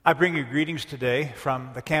I bring you greetings today from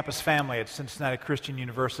the campus family at Cincinnati Christian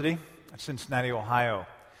University, Cincinnati, Ohio.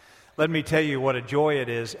 Let me tell you what a joy it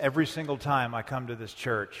is every single time I come to this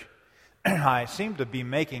church. I seem to be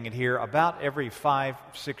making it here about every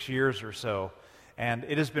 5-6 years or so, and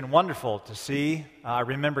it has been wonderful to see. I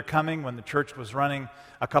remember coming when the church was running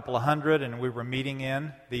a couple of hundred, and we were meeting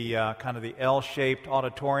in the kind of the L-shaped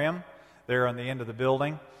auditorium there on the end of the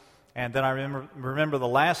building. And then I remember the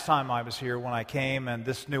last time I was here when I came and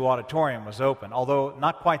this new auditorium was open, although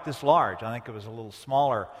not quite this large. I think it was a little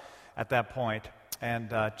smaller at that point.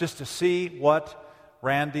 And just to see what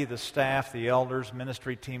Randy, the staff, the elders,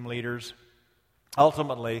 ministry team leaders,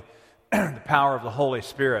 ultimately the power of the Holy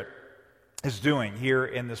Spirit is doing here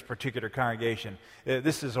in this particular congregation.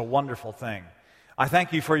 This is a wonderful thing. I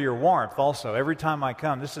thank you for your warmth also. Every time I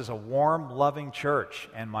come, this is a warm, loving church,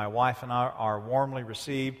 and my wife and I are warmly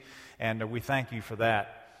received, and we thank you for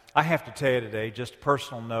that. I have to tell you today, just a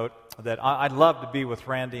personal note, that I'd love to be with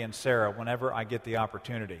Randy and Sarah whenever I get the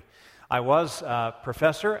opportunity. I was a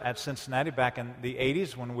professor at Cincinnati back in the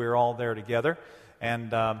 80s when we were all there together,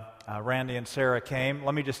 and Randy and Sarah came.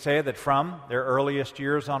 Let me just tell you that from their earliest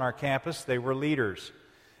years on our campus, they were leaders.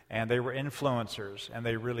 And they were influencers, and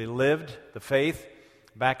they really lived the faith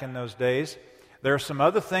back in those days. There are some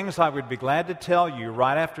other things I would be glad to tell you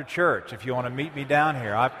right after church if you want to meet me down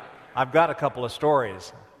here. I've got a couple of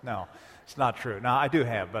stories. No, it's not true. No, I do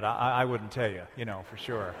have, but I wouldn't tell you, for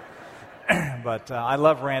sure. But I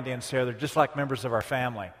love Randy and Sarah. They're just like members of our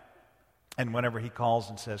family. And whenever he calls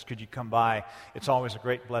and says, could you come by, it's always a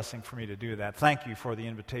great blessing for me to do that. Thank you for the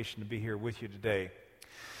invitation to be here with you today.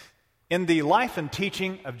 In the life and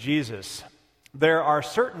teaching of Jesus, there are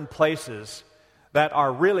certain places that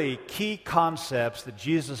are really key concepts that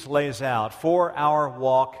Jesus lays out for our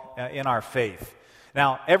walk in our faith.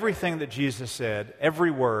 Now, everything that Jesus said,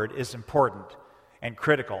 every word is important and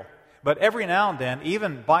critical. But every now and then,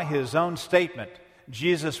 even by his own statement,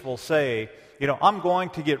 Jesus will say, I'm going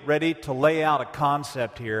to get ready to lay out a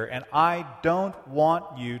concept here, and I don't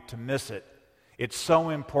want you to miss it. It's so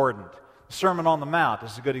important. Sermon on the Mount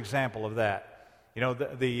is a good example of that.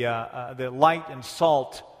 The light and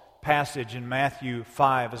salt passage in Matthew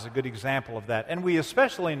 5 is a good example of that. And we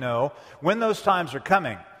especially know when those times are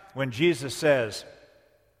coming, when Jesus says,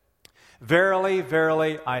 "Verily,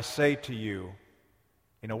 verily, I say to you."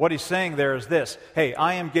 What he's saying there is this: hey,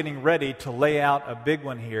 I am getting ready to lay out a big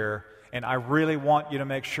one here, and I really want you to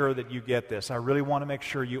make sure that you get this. I really want to make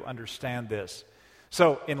sure you understand this.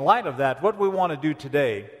 So in light of that, what we want to do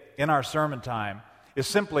today in our sermon time is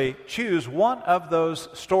simply choose one of those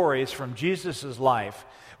stories from Jesus' life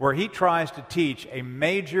where he tries to teach a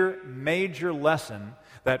major lesson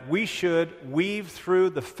that we should weave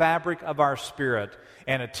through the fabric of our spirit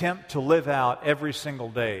and attempt to live out every single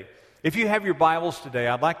day. If you have your Bibles today,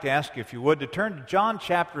 I'd like to ask you, if you would, to turn to John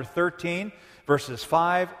chapter 13, verses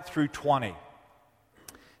 5 through 20.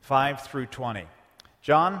 5 through 20.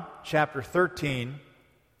 John chapter 13.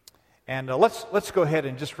 And let's go ahead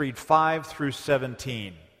and just read 5 through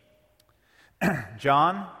 17.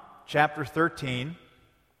 John chapter 13,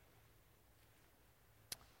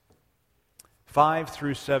 5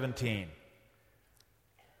 through 17.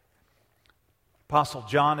 Apostle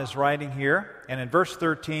John is writing here, and in verse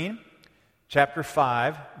 13, chapter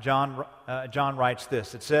 5, John writes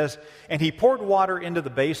this. It says, "And he poured water into the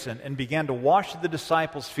basin and began to wash the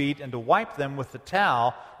disciples' feet and to wipe them with the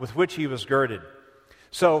towel with which he was girded.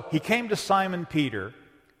 So he came to Simon Peter.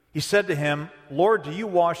 He said to him, 'Lord, do you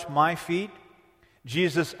wash my feet?'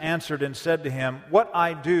 Jesus answered and said to him, 'What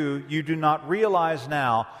I do you do not realize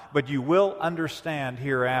now, but you will understand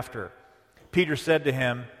hereafter.' Peter said to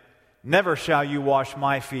him, 'Never shall you wash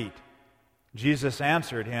my feet.' Jesus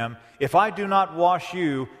answered him, 'If I do not wash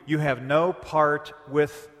you, you have no part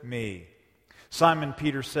with me.' Simon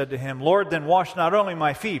Peter said to him, 'Lord, then wash not only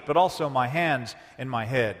my feet, but also my hands and my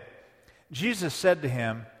head.' Jesus said to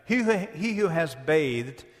him, 'He who has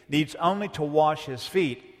bathed needs only to wash his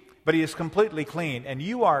feet, but he is completely clean, and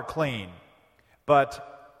you are clean,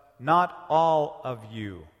 but not all of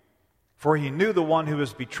you.' For he knew the one who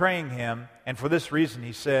was betraying him, and for this reason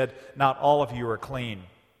he said, 'Not all of you are clean.'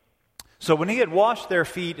 So when he had washed their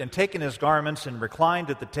feet and taken his garments and reclined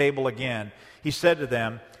at the table again, he said to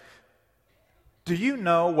them, 'Do you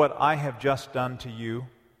know what I have just done to you?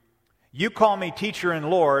 You call me teacher and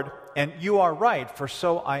Lord, and you are right, for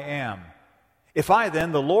so I am. If I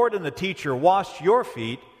then, the Lord and the teacher, washed your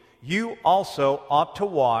feet, you also ought to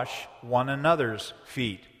wash one another's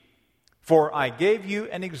feet. For I gave you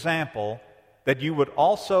an example that you would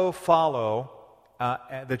also follow,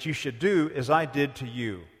 that you should do as I did to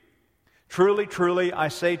you. Truly, truly, I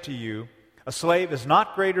say to you, A slave is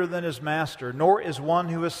not greater than his master, nor is one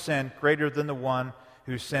who is sent greater than the one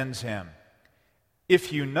who sends him.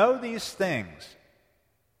 If you know these things,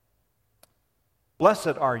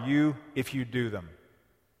 blessed are you if you do them.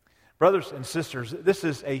 Brothers and sisters, this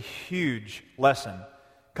is a huge lesson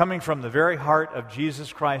coming from the very heart of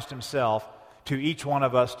Jesus Christ himself to each one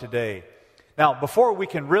of us today. Now, before we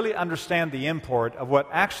can really understand the import of what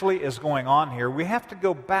actually is going on here, we have to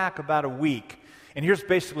go back about a week. And here's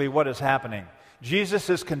basically what is happening. Jesus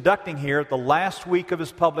is conducting here the last week of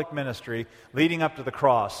his public ministry leading up to the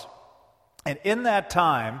cross. And in that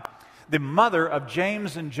time, the mother of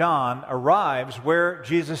James and John arrives where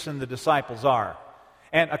Jesus and the disciples are.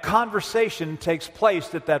 And a conversation takes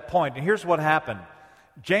place at that point. And here's what happened.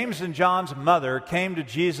 James and John's mother came to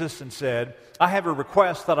Jesus and said, I have a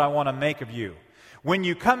request that I want to make of you. When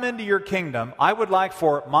you come into your kingdom, I would like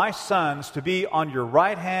for my sons to be on your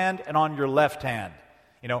right hand and on your left hand.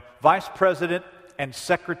 You know, vice president and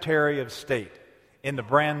secretary of state in the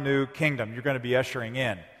brand new kingdom you're going to be ushering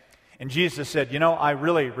in. And Jesus said, you know, I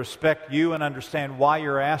really respect you and understand why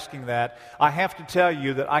you're asking that. I have to tell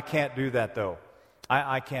you that I can't do that, though.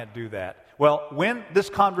 I can't do that. Well, when this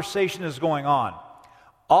conversation is going on,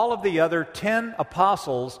 all of the other 10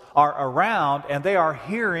 apostles are around and they are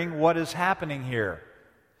hearing what is happening here.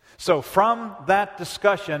 So from that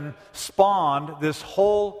discussion spawned this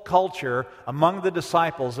whole culture among the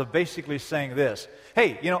disciples of basically saying this.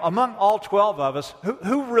 Hey, you know, among all 12 of us,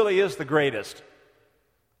 who really is the greatest?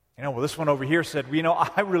 You know, well, this one over here said, well, you know,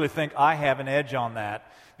 I really think I have an edge on that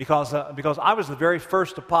because I was the very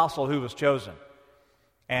first apostle who was chosen.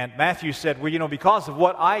 And Matthew said, well, you know, because of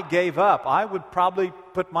what I gave up, I would probably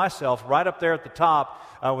put myself right up there at the top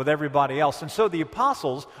with everybody else. And so the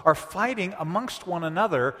apostles are fighting amongst one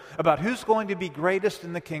another about who's going to be greatest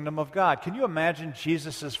in the kingdom of God. Can you imagine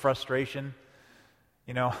Jesus' frustration,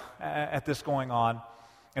 you know, at this going on?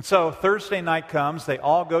 And so Thursday night comes, they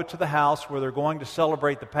all go to the house where they're going to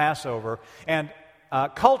celebrate the Passover. And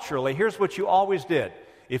culturally, here's what you always did.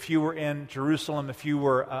 If you were in Jerusalem, if you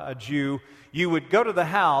were a Jew, you would go to the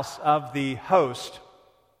house of the host.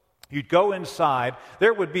 You'd go inside.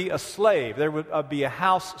 There would be a slave. There would be a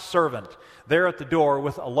house servant there at the door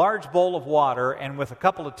with a large bowl of water and with a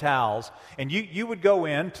couple of towels. And you would go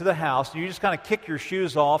in to the house. And you just kind of kick your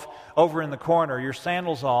shoes off over in the corner, your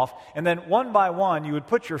sandals off. And then one by one, you would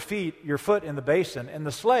put your foot in the basin. And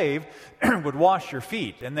the slave would wash your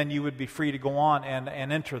feet. And then you would be free to go on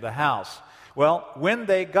and enter the house. Well, when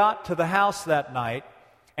they got to the house that night,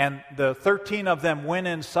 and the 13 of them went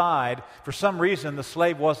inside, for some reason the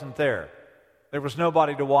slave wasn't there. There was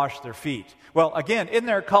nobody to wash their feet. Well, again, in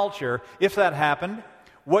their culture, if that happened,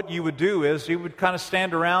 what you would do is you would kind of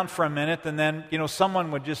stand around for a minute, and then, you know,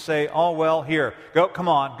 someone would just say, oh, well, here, come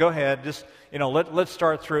on, go ahead, just, you know, let's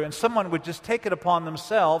start through. And someone would just take it upon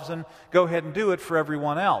themselves and go ahead and do it for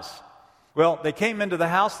everyone else. Well, they came into the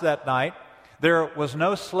house that night. There was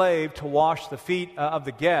no slave to wash the feet of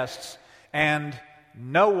the guests, and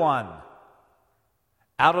no one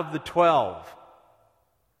out of the 12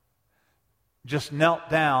 just knelt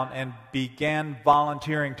down and began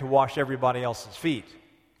volunteering to wash everybody else's feet.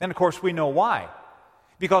 And of course we know why.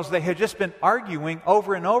 Because they had just been arguing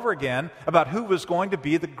over and over again about who was going to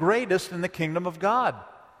be the greatest in the kingdom of God.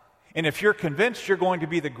 And if you're convinced you're going to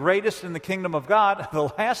be the greatest in the kingdom of God, the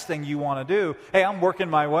last thing you want to do, hey, I'm working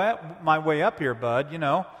my way up here, bud, you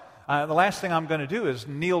know. The last thing I'm going to do is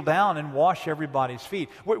kneel down and wash everybody's feet.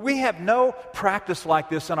 We have no practice like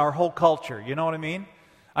this in our whole culture, you know what I mean?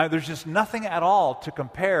 There's just nothing at all to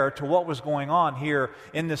compare to what was going on here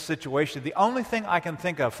in this situation. The only thing I can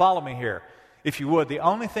think of, follow me here, if you would, the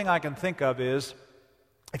only thing I can think of is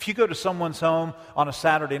if you go to someone's home on a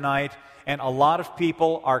Saturday night and a lot of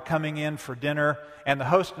people are coming in for dinner and the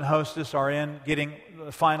host and hostess are in getting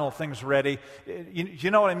the final things ready.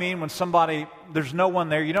 You know what I mean? When there's no one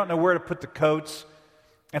there, you don't know where to put the coats.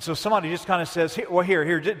 And so somebody just kind of says,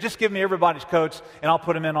 here, just give me everybody's coats and I'll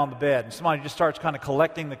put them in on the bed. And somebody just starts kind of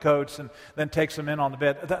collecting the coats and then takes them in on the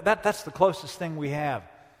bed. That's the closest thing we have,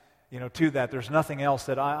 you know, to that. There's nothing else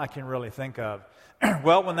that I can really think of.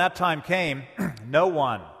 Well, when that time came, no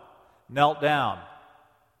one knelt down.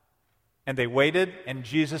 And they waited, and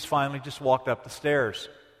Jesus finally just walked up the stairs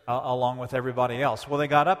along with everybody else. Well, they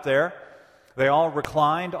got up there. They all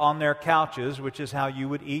reclined on their couches, which is how you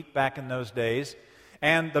would eat back in those days.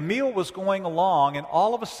 And the meal was going along, and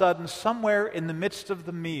all of a sudden, somewhere in the midst of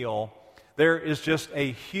the meal, there is just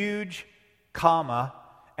a huge comma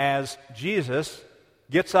as Jesus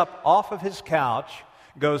gets up off of his couch,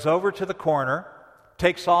 goes over to the corner,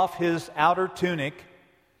 takes off his outer tunic,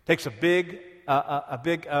 takes a big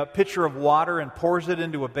pitcher of water and pours it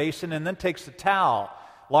into a basin, and then takes a towel,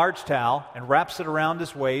 large towel, and wraps it around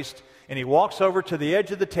his waist, and he walks over to the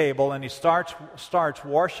edge of the table, and he starts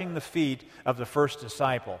washing the feet of the first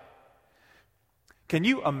disciple. Can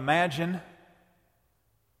you imagine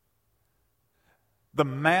the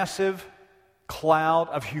massive cloud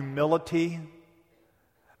of humility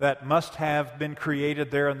that must have been created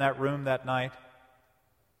there in that room that night?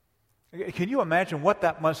 Can you imagine what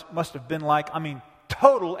that must have been like? I mean,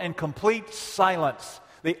 total and complete silence.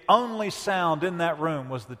 The only sound in that room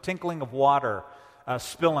was the tinkling of water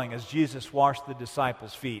spilling as Jesus washed the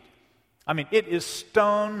disciples' feet. I mean, it is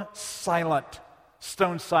stone silent.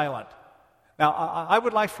 Stone silent. Now, I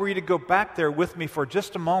would like for you to go back there with me for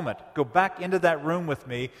just a moment. Go back into that room with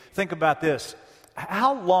me. Think about this.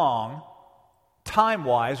 How long,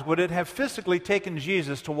 time-wise, would it have physically taken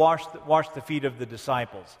Jesus to wash the feet of the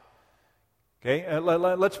disciples? Okay,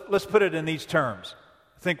 let's put it in these terms.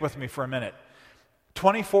 Think with me for a minute.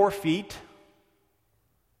 24 feet,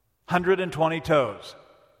 120 toes.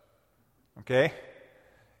 Okay?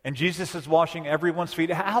 And Jesus is washing everyone's feet.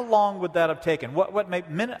 How long would that have taken?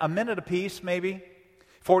 A minute apiece, maybe?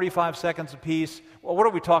 45 seconds apiece? Well, what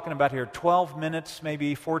are we talking about here? 12 minutes,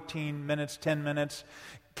 maybe 14 minutes, 10 minutes?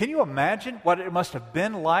 Can you imagine what it must have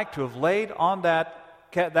been like to have laid on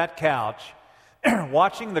that couch,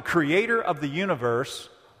 watching the creator of the universe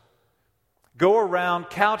go around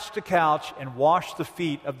couch to couch and wash the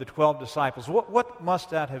feet of the 12 disciples? What must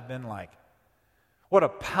that have been like? What a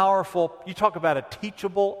powerful, you talk about a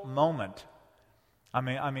teachable moment. I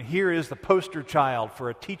mean, here is the poster child for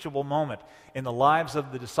a teachable moment in the lives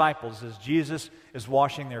of the disciples as Jesus is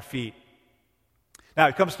washing their feet. Now,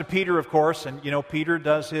 it comes to Peter, of course, and, Peter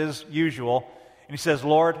does his usual, and he says,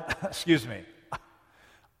 Lord, excuse me,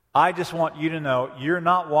 I just want you to know you're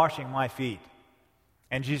not washing my feet.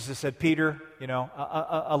 And Jesus said, Peter,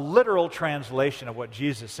 a literal translation of what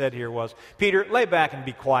Jesus said here was, Peter, lay back and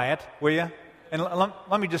be quiet, will you? And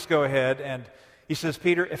let me just go ahead. And he says,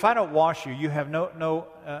 Peter, if I don't wash you, you have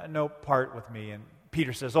no part with me. And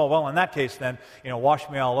Peter says, oh, well, in that case then, wash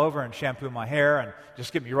me all over and shampoo my hair and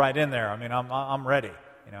just get me right in there. I mean, I'm ready,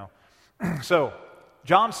 So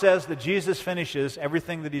John says that Jesus finishes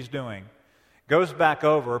everything that he's doing, goes back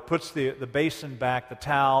over, puts the basin back, the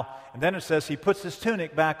towel, and then it says he puts his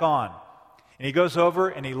tunic back on. And he goes over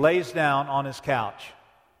and he lays down on his couch.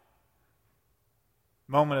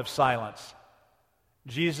 Moment of silence.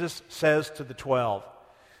 Jesus says to the 12,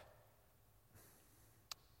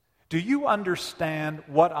 do you understand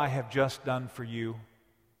what I have just done for you?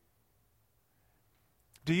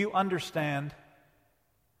 Do you understand?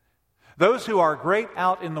 Those who are great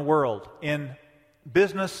out in the world, in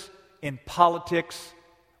business, in politics,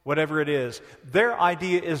 whatever it is, their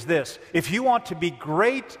idea is this: if you want to be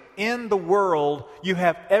great in the world, you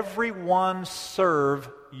have everyone serve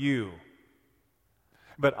you.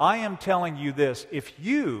 But I am telling you this: if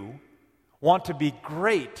you want to be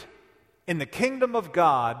great in the kingdom of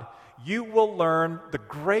God, you will learn the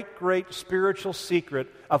great, great spiritual secret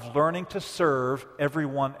of learning to serve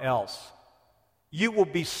everyone else. You will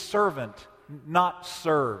be servant, not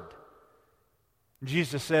served.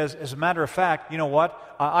 Jesus says, as a matter of fact, you know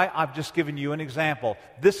what? I've just given you an example.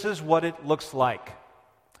 This is what it looks like.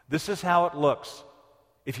 This is how it looks.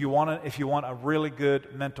 If you want a really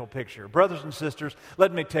good mental picture. Brothers and sisters,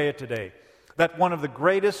 let me tell you today that one of the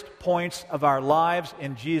greatest points of our lives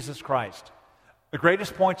in Jesus Christ, the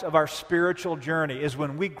greatest points of our spiritual journey, is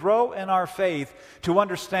when we grow in our faith to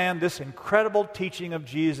understand this incredible teaching of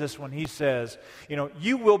Jesus when he says,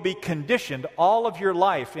 you will be conditioned all of your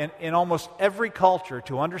life in almost every culture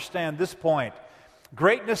to understand this point.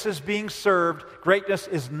 Greatness is being served. Greatness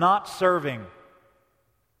is not serving.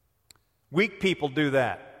 Weak people do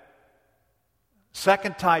that.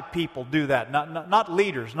 Second-type people do that. Not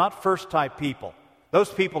leaders, not first-type people. Those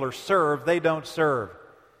people are served, they don't serve.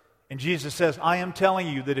 And Jesus says, I am telling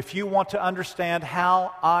you that if you want to understand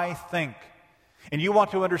how I think, and you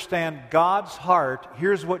want to understand God's heart,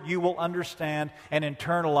 here's what you will understand and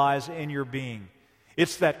internalize in your being.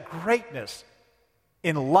 It's that greatness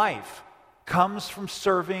in life comes from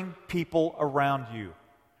serving people around you,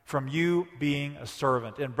 from you being a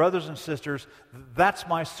servant. And brothers and sisters, that's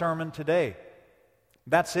my sermon today.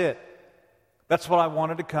 That's it. That's what I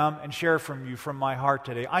wanted to come and share from you from my heart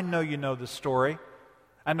today. I know you know this story.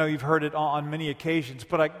 I know you've heard it on many occasions,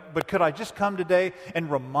 but could I just come today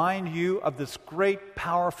and remind you of this great,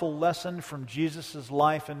 powerful lesson from Jesus'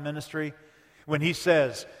 life and ministry when he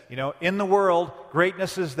says, in the world,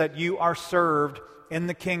 greatness is that you are served. In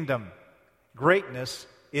the kingdom, greatness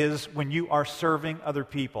is when you are serving other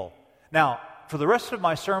people. Now, for the rest of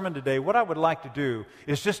my sermon today, what I would like to do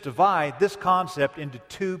is just divide this concept into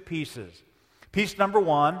two pieces. Piece number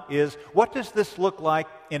one is, what does this look like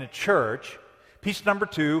in a church? Piece number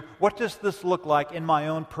two, what does this look like in my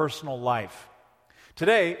own personal life?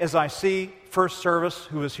 Today, as I see First Service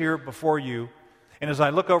who is here before you, and as I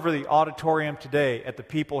look over the auditorium today at the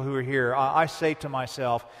people who are here, I say to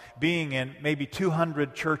myself, being in maybe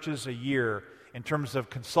 200 churches a year in terms of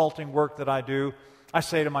consulting work that I do, I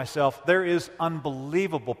say to myself, there is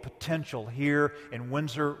unbelievable potential here in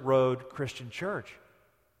Windsor Road Christian Church.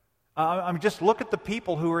 Just look at the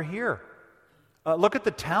people who are here. Look at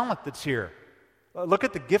the talent that's here. Look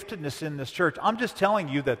at the giftedness in this church. I'm just telling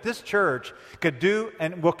you that this church could do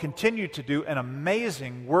and will continue to do an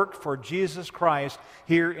amazing work for Jesus Christ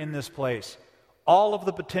here in this place. All of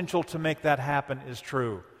the potential to make that happen is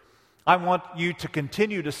true. I want you to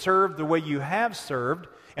continue to serve the way you have served,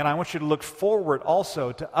 and I want you to look forward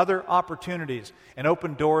also to other opportunities and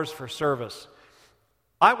open doors for service.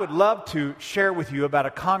 I would love to share with you about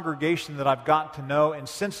a congregation that I've gotten to know in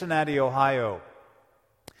Cincinnati, Ohio,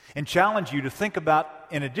 and challenge you to think about,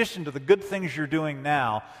 in addition to the good things you're doing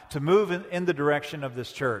now, to move in the direction of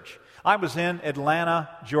this church. I was in Atlanta,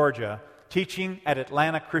 Georgia, teaching at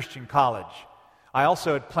Atlanta Christian College. I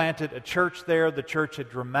also had planted a church there. The church had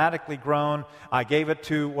dramatically grown. I gave it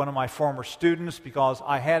to one of my former students because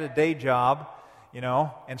I had a day job,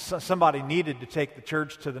 and somebody needed to take the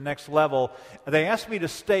church to the next level. They asked me to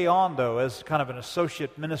stay on, though, as kind of an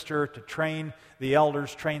associate minister to train the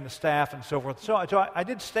elders, train the staff, and so forth. So I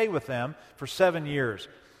did stay with them for 7 years.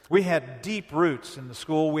 We had deep roots in the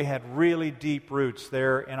school. We had really deep roots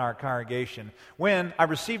there in our congregation. When I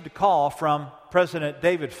received a call from President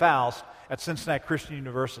David Faust at Cincinnati Christian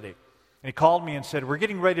University, and he called me and said, we're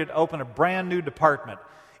getting ready to open a brand new department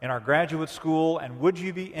in our graduate school, and would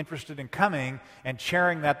you be interested in coming and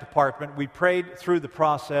chairing that department? We prayed through the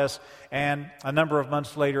process, and a number of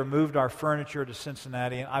months later moved our furniture to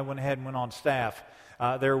Cincinnati, and I went ahead and went on staff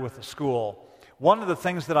there with the school. One of the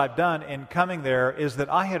things that I've done in coming there is that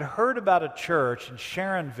I had heard about a church in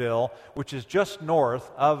Sharonville, which is just north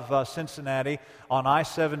of Cincinnati on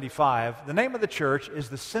I-75. The name of the church is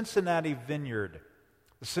the Cincinnati Vineyard.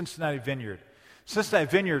 The Cincinnati Vineyard. Cincinnati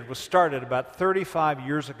Vineyard was started about 35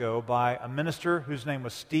 years ago by a minister whose name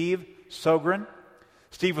was Steve Sogren.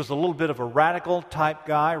 Steve was a little bit of a radical type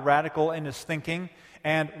guy, radical in his thinking.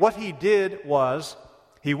 And what he did was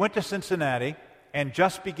he went to Cincinnati and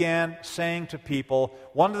just began saying to people,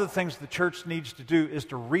 one of the things the church needs to do is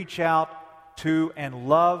to reach out to and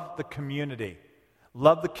love the community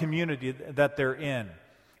that they're in.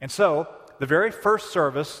 And so the very first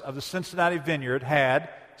service of the Cincinnati Vineyard had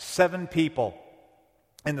 7 people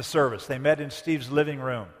in the service. They met in Steve's living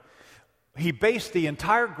room. He based the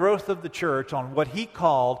entire growth of the church on what he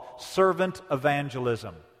called servant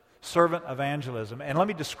evangelism. Servant evangelism. And let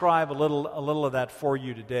me describe a little of that for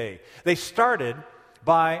you today. They started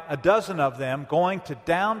by a dozen of them going to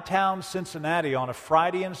downtown Cincinnati on a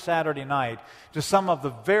Friday and Saturday night to some of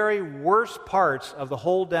the very worst parts of the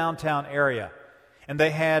whole downtown area. And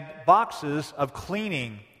they had boxes of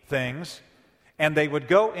cleaning things, and they would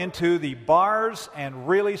go into the bars and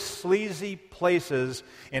really sleazy places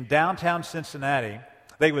in downtown Cincinnati.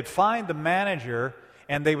 They would find the manager,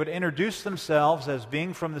 and they would introduce themselves as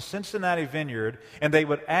being from the Cincinnati Vineyard, and they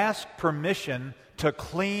would ask permission to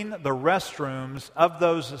clean the restrooms of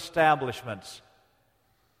those establishments.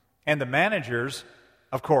 And the managers,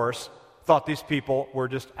 of course, thought these people were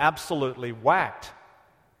just absolutely whacked.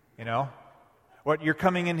 What, you're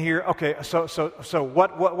coming in here? Okay, so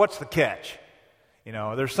what's the catch?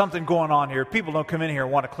 There's something going on here. People don't come in here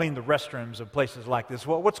and want to clean the restrooms of places like this.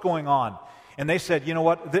 Well, what's going on? And they said, you know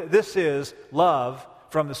what? This is love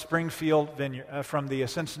from the Springfield Vineyard, from the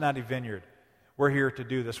Cincinnati Vineyard. We're here to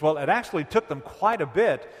do this. Well, it actually took them quite a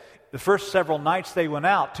bit. The first several nights they went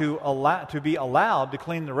out to be allowed to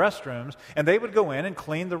clean the restrooms, and they would go in and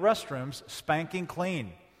clean the restrooms, spanking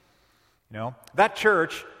clean. That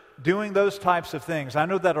church doing those types of things. I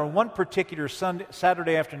know that on one particular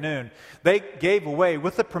Saturday afternoon, they gave away,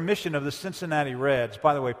 with the permission of the Cincinnati Reds.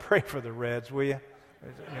 By the way, pray for the Reds, will you?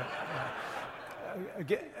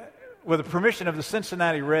 With the permission of the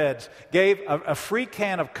Cincinnati Reds, gave a free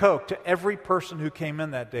can of Coke to every person who came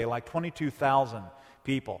in that day, like 22,000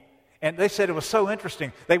 people. And they said it was so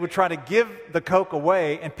interesting. They would try to give the Coke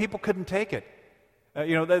away, and people couldn't take it.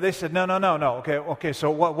 They said, no. Okay,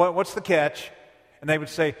 so what's the catch? And they would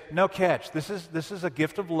say, no catch. This is a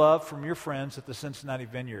gift of love from your friends at the Cincinnati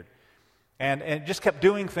Vineyard. And just kept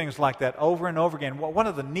doing things like that over and over again. Well, one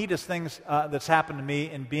of the neatest things that's happened to me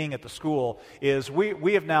in being at the school is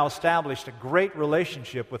we have now established a great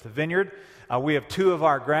relationship with the Vineyard. We have 2 of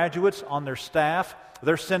our graduates on their staff.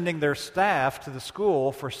 They're sending their staff to the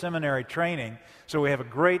school for seminary training, so we have a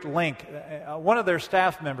great link. One of their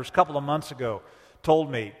staff members a couple of months ago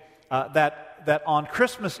told me that on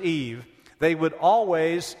Christmas Eve, they would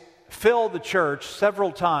always fill the church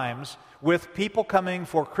several times with people coming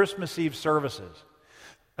for Christmas Eve services.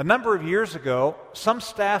 A number of years ago, some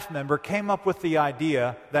staff member came up with the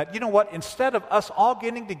idea that, you know what, instead of us all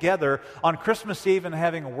getting together on Christmas Eve and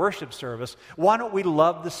having a worship service, why don't we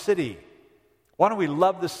love the city? Why don't we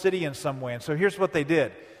love the city in some way? And so here's what they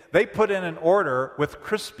did. They put in an order with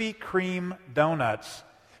Krispy Kreme donuts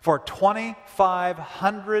for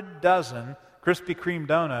 2,500 dozen Krispy Kreme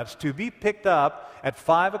donuts to be picked up at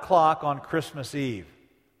 5 o'clock on Christmas Eve.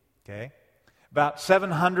 Okay? About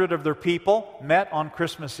 700 of their people met on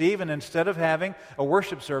Christmas Eve, and instead of having a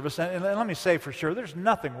worship service, and let me say for sure, there's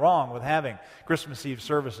nothing wrong with having Christmas Eve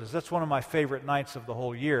services. That's one of my favorite nights of the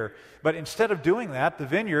whole year. But instead of doing that, the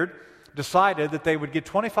Vineyard decided that they would get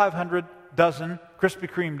 2,500 dozen Krispy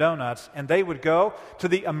Kreme donuts, and they would go to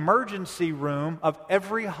the emergency room of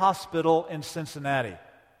every hospital in Cincinnati.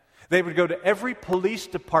 They would go to every police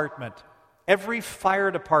department, every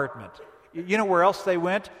fire department. You know where else they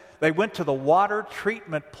went? They went to the water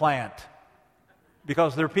treatment plant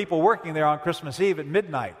because there are people working there on Christmas Eve at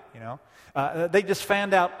midnight, you know. They just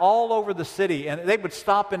fanned out all over the city, and they would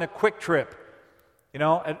stop in a Quick Trip, you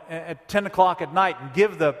know, at 10 o'clock at night and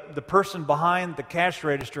give the person behind the cash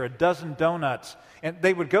register a dozen donuts. And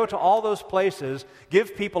they would go to all those places,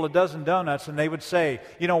 give people a dozen donuts, and they would say,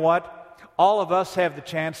 you know what? All of us have the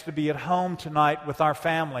chance to be at home tonight with our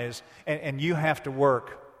families, and you have to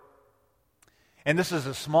work. And this is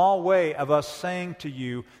a small way of us saying to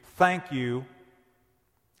you, thank you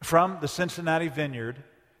from the Cincinnati Vineyard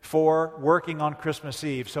for working on Christmas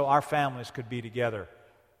Eve so our families could be together.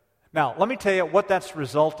 Now, let me tell you what that's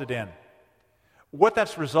resulted in. What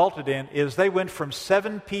that's resulted in is they went from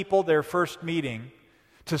 7 people their first meeting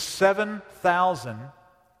to 7,000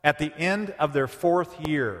 at the end of their 4th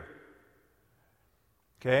year.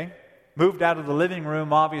 Okay? Moved out of the living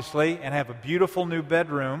room, obviously, and have a beautiful new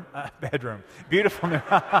beautiful new,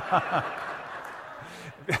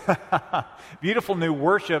 beautiful new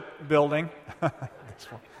worship building.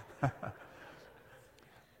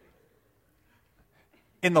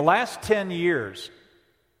 In the last 10 years,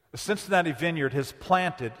 the Cincinnati Vineyard has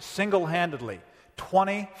planted single-handedly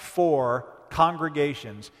 24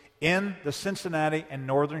 congregations in the Cincinnati and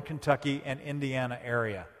northern Kentucky and Indiana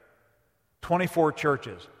area. 24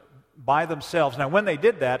 churches by themselves. Now, when they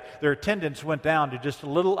did that, their attendance went down to just a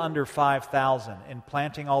little under 5,000 in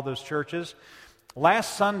planting all those churches.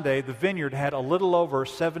 Last Sunday, the Vineyard had a little over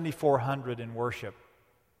 7,400 in worship.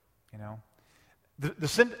 You know,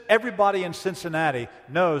 everybody in Cincinnati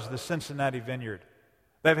knows the Cincinnati Vineyard.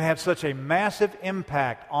 They've had such a massive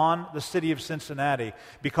impact on the city of Cincinnati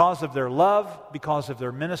because of their love, because of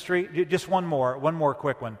their ministry. Just one more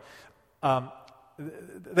quick one.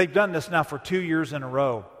 They've done this now for 2 years in a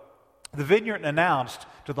row. The Vineyard announced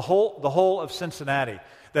to the whole of Cincinnati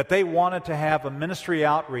that they wanted to have a ministry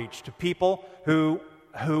outreach to people who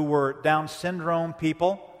were Down syndrome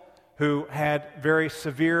people, who had very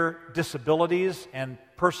severe disabilities and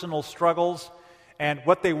personal struggles. And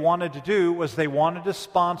what they wanted to do was they wanted to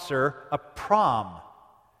sponsor a prom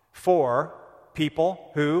for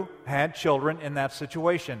people who had children in that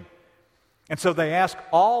situation. And so they asked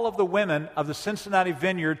all of the women of the Cincinnati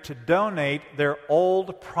Vineyard to donate their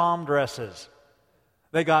old prom dresses.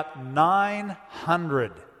 They got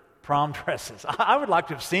 900 prom dresses. I would like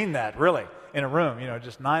to have seen that, really, in a room, you know,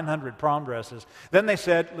 just 900 prom dresses. Then they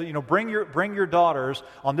said, you know, bring your daughters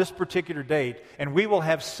on this particular date, and we will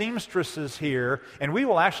have seamstresses here, and we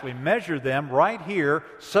will actually measure them right here,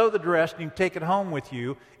 sew the dress, and you can take it home with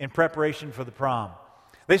you in preparation for the prom.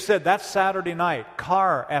 They said that Saturday night,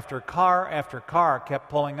 car after car after car kept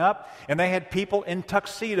pulling up, and they had people in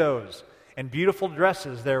tuxedos and beautiful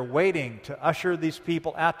dresses there waiting to usher these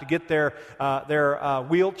people out to get their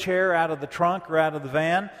wheelchair out of the trunk or out of the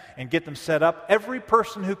van and get them set up. Every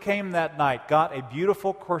person who came that night got a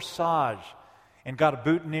beautiful corsage and got a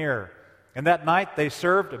boutonniere. And that night they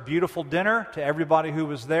served a beautiful dinner to everybody who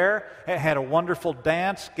was there, had a wonderful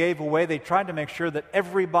dance, gave away. They tried to make sure that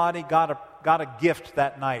everybody got a gift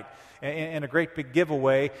that night in a great big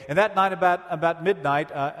giveaway. And that night about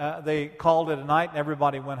midnight, they called it a night and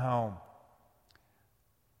everybody went home.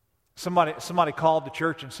 Somebody called the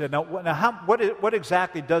church and said, now what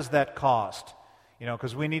exactly does that cost?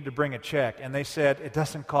 because we need to bring a check. And they said, it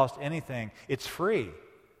doesn't cost anything. It's free.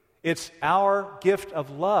 It's our gift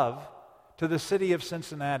of love to the city of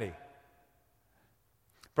Cincinnati.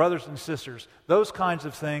 Brothers and sisters, those kinds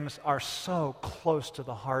of things are so close to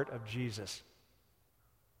the heart of Jesus.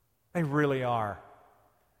 They really are.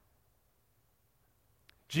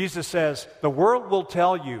 Jesus says, the world will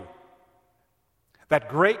tell you that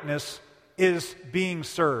greatness is being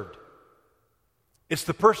served. It's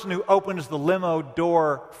the person who opens the limo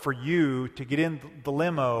door for you to get in the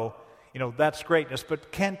limo. That's greatness.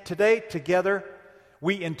 But can today, together,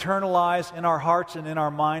 we internalize in our hearts and in our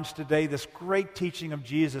minds today this great teaching of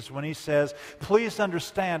Jesus when he says, please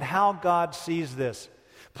understand how God sees this.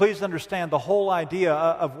 Please understand the whole idea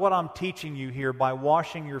of what I'm teaching you here by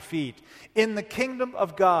washing your feet. In the kingdom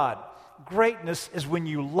of God, greatness is when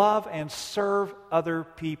you love and serve other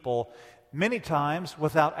people, many times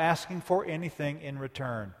without asking for anything in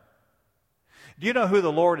return. Do you know who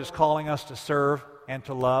the Lord is calling us to serve and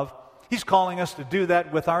to love? He's calling us to do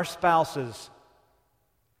that with our spouses.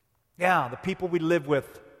 Yeah, the people we live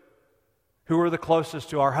with, who are the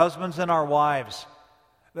closest to our husbands and our wives,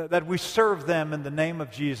 that we serve them in the name of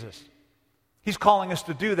Jesus. He's calling us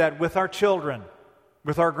to do that with our children,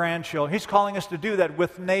 with our grandchildren. He's calling us to do that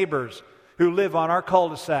with neighbors who live on our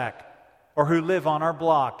cul-de-sac or who live on our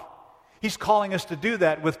block. He's calling us to do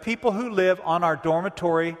that with people who live on our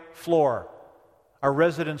dormitory floor, our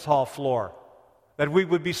residence hall floor. That we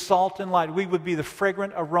would be salt and light. We would be the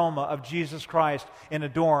fragrant aroma of Jesus Christ in a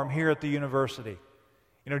dorm here at the university.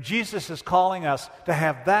 Jesus is calling us to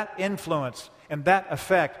have that influence and that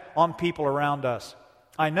effect on people around us.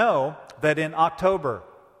 I know that in October,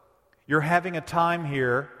 you're having a time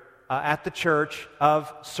here at the church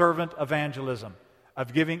of servant evangelism,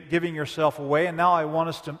 of giving yourself away. And now I want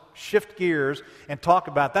us to shift gears and talk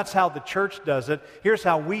about that's how the church does it. Here's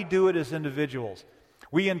how we do it as individuals.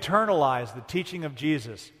 We internalize the teaching of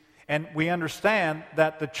Jesus, and we understand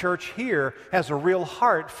that the church here has a real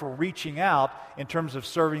heart for reaching out in terms of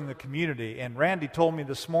serving the community. And Randy told me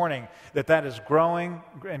this morning that is growing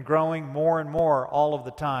and growing more and more all of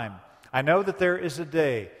the time. I know that there is a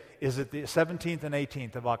day, is it the 17th and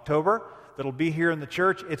 18th of October, that'll be here in the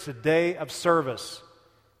church. It's a day of service.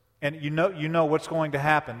 And you know what's going to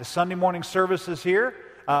happen. The Sunday morning services here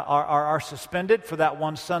are suspended for that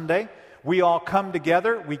one Sunday. We all come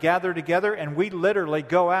together, we gather together, and we literally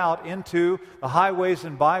go out into the highways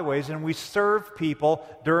and byways, and we serve people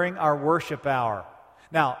during our worship hour.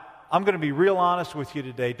 Now, I'm going to be real honest with you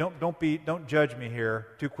today. Don't judge me here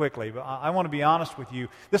too quickly, but I want to be honest with you.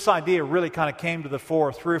 This idea really kind of came to the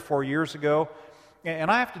fore 3 or 4 years ago,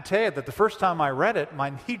 and I have to tell you that the first time I read it,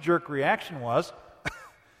 my knee-jerk reaction was,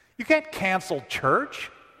 you can't cancel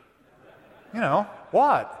church.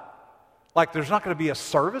 What? Like there's not going to be a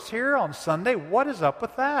service here on Sunday? What is up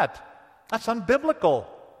with that? That's unbiblical.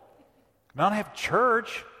 Not have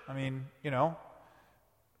church.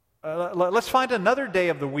 Let's find another day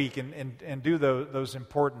of the week and do those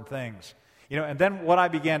important things. And then what I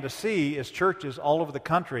began to see is churches all over the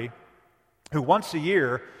country who once a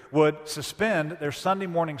year would suspend their Sunday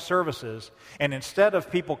morning services, and instead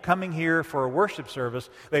of people coming here for a worship service,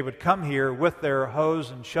 they would come here with their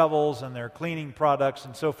hose and shovels and their cleaning products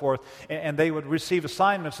and so forth, and they would receive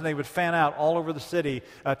assignments, and they would fan out all over the city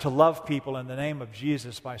to love people in the name of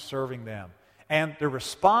Jesus by serving them. And the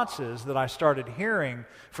responses that I started hearing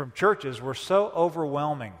from churches were so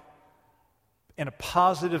overwhelming in a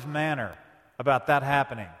positive manner about that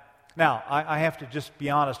happening. Now, I have to just be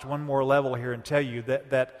honest one more level here and tell you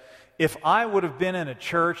that if I would have been in a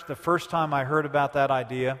church the first time I heard about that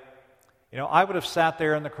idea, I would have sat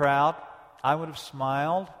there in the crowd. I would have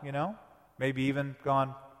smiled, maybe even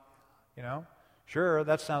gone, sure,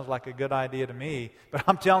 that sounds like a good idea to me. But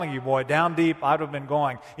I'm telling you, boy, down deep, I would have been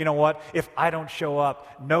going, you know what? If I don't show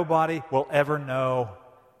up, nobody will ever know.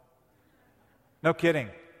 No kidding.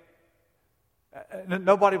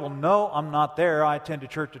 Nobody will know I'm not there. I attend a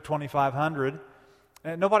church of 2,500.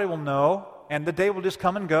 Nobody will know, and the day will just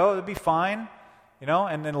come and go. It'll be fine,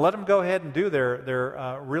 and then let them go ahead and do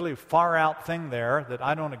their really far-out thing there that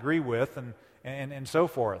I don't agree with and so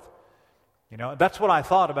forth. That's what I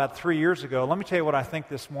thought about 3 years ago. Let me tell you what I think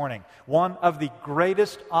this morning. One of the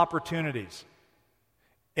greatest opportunities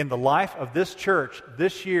in the life of this church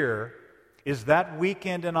this year is that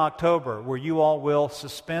weekend in October where you all will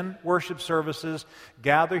suspend worship services,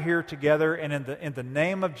 gather here together, and in the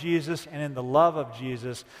name of Jesus and in the love of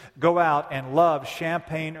Jesus, go out and love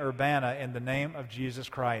Champaign-Urbana in the name of Jesus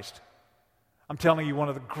Christ. I'm telling you, one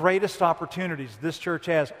of the greatest opportunities this church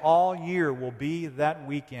has all year will be that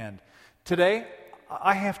weekend. Today,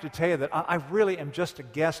 I have to tell you that I really am just a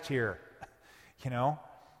guest here. you know.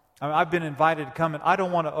 I've been invited to come, and I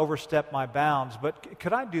don't want to overstep my bounds, but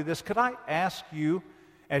could I do this? Could I ask you,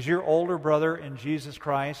 as your older brother in Jesus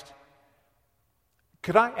Christ,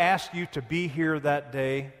 could I ask you to be here that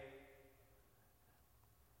day?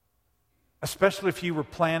 Especially if you were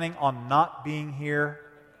planning on not being here.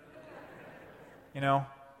 You know,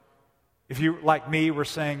 if you, like me, were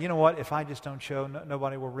saying, you know what, if I just don't show,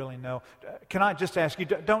 nobody will really know. Can I just ask you,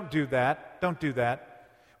 don't do that. Don't do that.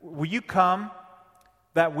 Will you come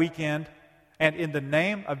that weekend and in the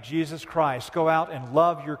name of Jesus Christ go out and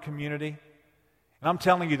love your community? And I'm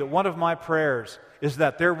telling you that one of my prayers is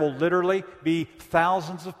that there will literally be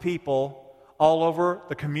thousands of people all over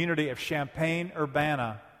the community of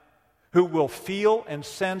Champaign-Urbana who will feel and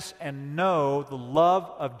sense and know the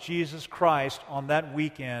love of Jesus Christ on that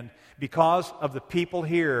weekend because of the people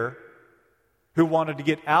here who wanted to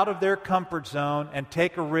get out of their comfort zone and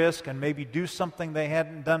take a risk and maybe do something they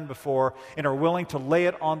hadn't done before and are willing to lay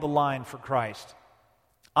it on the line for Christ.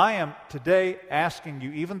 I am today asking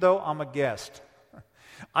you, even though I'm a guest,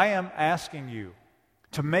 I am asking you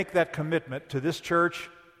to make that commitment to this church,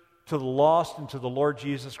 to the lost, and to the Lord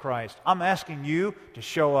Jesus Christ. I'm asking you to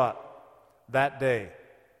show up that day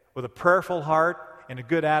with a prayerful heart and a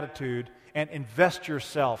good attitude and invest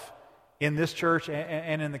yourself in this church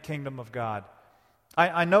and in the kingdom of God.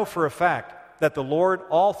 I know for a fact that the Lord,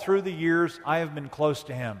 all through the years I have been close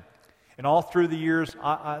to Him, and all through the years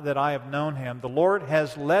that I have known Him, the Lord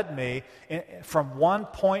has led me from one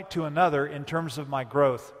point to another in terms of my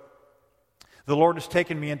growth. The Lord has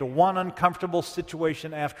taken me into one uncomfortable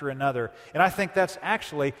situation after another. And I think that's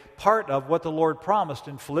actually part of what the Lord promised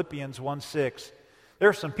in Philippians 1:6. There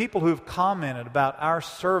are some people who have commented about our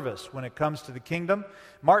service when it comes to the kingdom.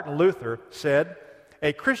 Martin Luther said,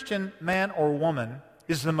 "A Christian man or woman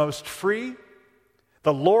is the most free,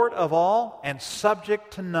 the Lord of all, and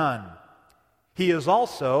subject to none. He is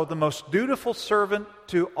also the most dutiful servant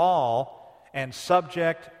to all and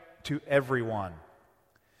subject to everyone."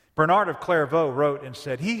 Bernard of Clairvaux wrote and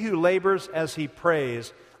said, "He who labors as he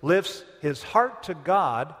prays lifts his heart to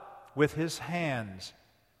God with his hands."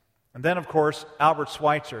 And then, of course, Albert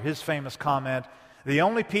Schweitzer, his famous comment, "The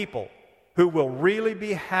only people who will really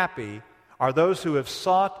be happy are those who have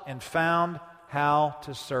sought and found how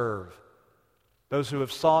to serve." Those who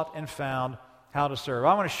have sought and found how to serve.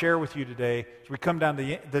 I want to share with you today, as we come down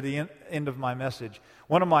to the end of my message,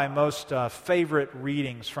 one of my most favorite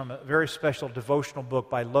readings from a very special devotional book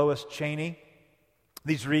by Lois Cheney.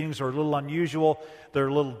 These readings are a little unusual. They're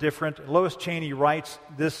a little different. Lois Cheney writes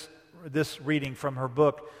this reading from her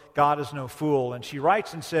book, God is No Fool. And she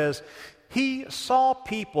writes and says, he saw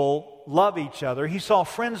people love each other. He saw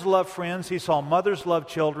friends love friends. He saw mothers love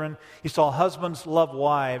children. He saw husbands love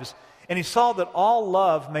wives. And he saw that all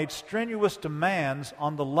love made strenuous demands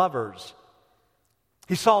on the lovers.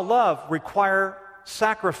 He saw love require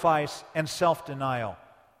sacrifice and self-denial.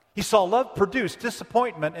 He saw love produce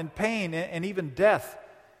disappointment and pain and even death.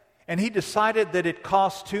 And he decided that it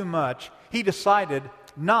cost too much. He decided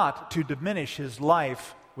not to diminish his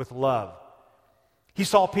life with love. He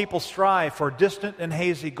saw people strive for distant and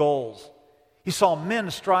hazy goals. He saw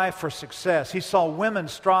men strive for success. He saw women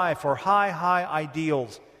strive for high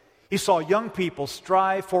ideals. He saw young people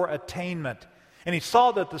strive for attainment. And he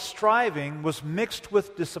saw that the striving was mixed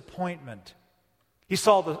with disappointment. He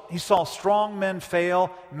saw strong men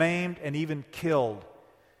fail, maimed, and even killed.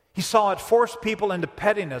 He saw it force people into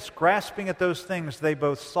pettiness, grasping at those things they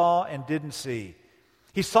both saw and didn't see.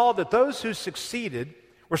 He saw that those who succeeded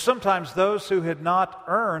were sometimes those who had not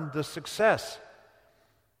earned the success.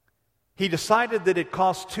 He decided that it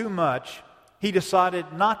cost too much. He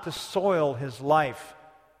decided not to soil his life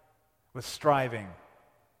with striving.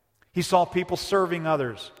 He saw people serving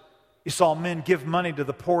others. He saw men give money to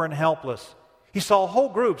the poor and helpless. He saw whole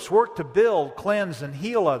groups work to build, cleanse, and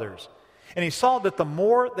heal others. And he saw that the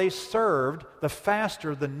more they served, the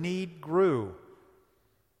faster the need grew.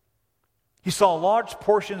 He saw large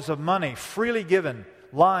portions of money freely given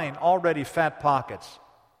line already fat pockets.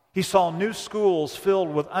 He saw new schools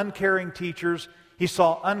filled with uncaring teachers. He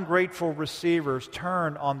saw ungrateful receivers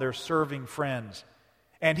turn on their serving friends.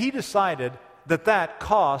 And he decided that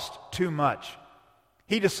cost too much.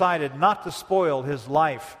 He decided not to spoil his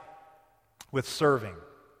life with serving.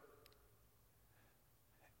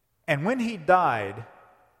 And when he died,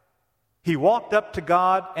 he walked up to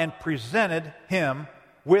God and presented him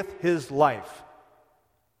with his life.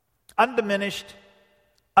 Undiminished,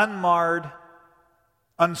 unmarred,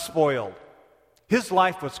 unspoiled. His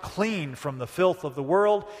life was clean from the filth of the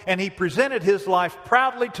world, and he presented his life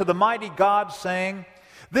proudly to the mighty God, saying,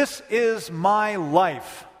 "This is my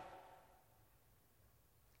life.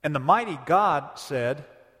 And the mighty God said,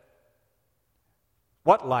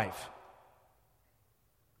 "What life?"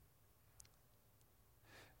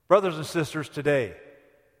 Brothers and sisters, today,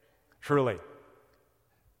 truly,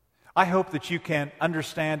 I hope that you can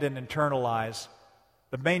understand and internalize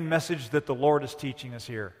the main message that the Lord is teaching us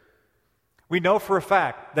here. We know for a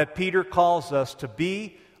fact that Peter calls us to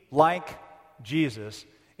be like Jesus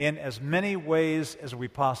in as many ways as we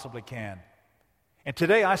possibly can. And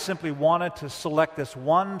today I simply wanted to select this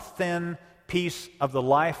one thin piece of the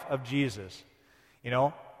life of Jesus.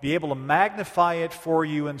 Be able to magnify it for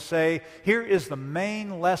you and say, here is the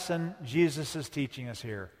main lesson Jesus is teaching us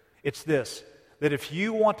here. It's this, that if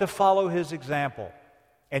you want to follow his example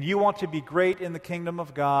and you want to be great in the kingdom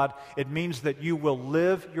of God, it means that you will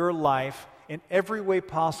live your life in every way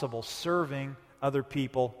possible serving other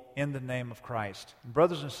people in the name of Christ. And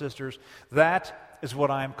brothers and sisters, that is what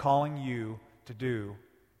I am calling you to do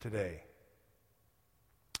today.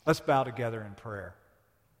 Let's bow together in prayer.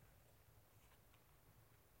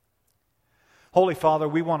 Holy Father,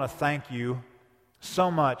 we want to thank you so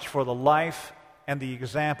much for the life and the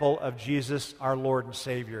example of Jesus, our Lord and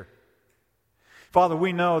Savior. Father,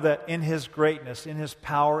 we know that in his greatness, in his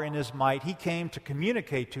power, in his might, he came to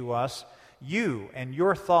communicate to us you and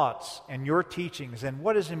your thoughts and your teachings and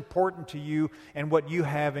what is important to you and what you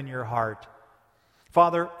have in your heart.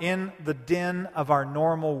 Father, in the din of our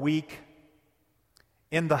normal week,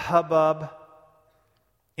 in the hubbub,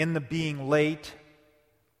 in the being late,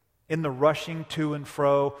 in the rushing to and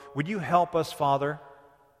fro, would you help us, Father,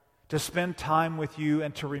 to spend time with you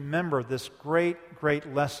and to remember this great,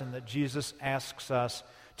 great lesson that Jesus asks us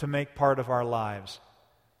to make part of our lives.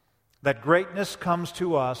 That greatness comes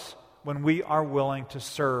to us when we are willing to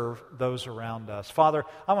serve those around us. Father,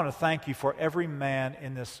 I want to thank you for every man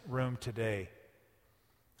in this room today.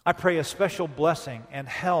 I pray a special blessing and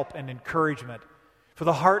help and encouragement for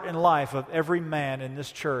the heart and life of every man in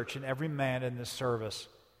this church and every man in this service.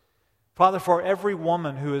 Father, for every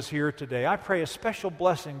woman who is here today, I pray a special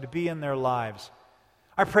blessing to be in their lives.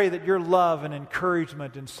 I pray that your love and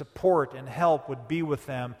encouragement and support and help would be with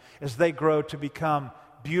them as they grow to become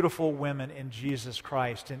beautiful women in Jesus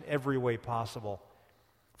Christ in every way possible.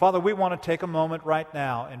 Father, we want to take a moment right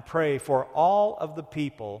now and pray for all of the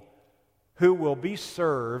people who will be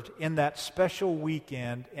served in that special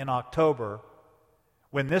weekend in October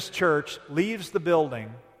when this church leaves the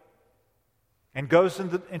building and goes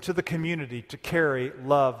into the community to carry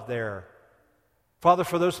love there. Father,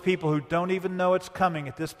 for those people who don't even know it's coming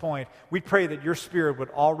at this point, we pray that your Spirit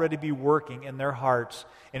would already be working in their hearts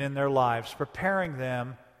and in their lives, preparing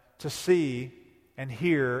them to see and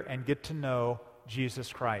hear and get to know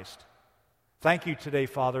Jesus Christ. Thank you today,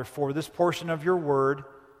 Father, for this portion of your word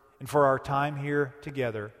and for our time here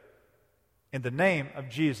together. In the name of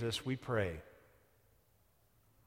Jesus we pray.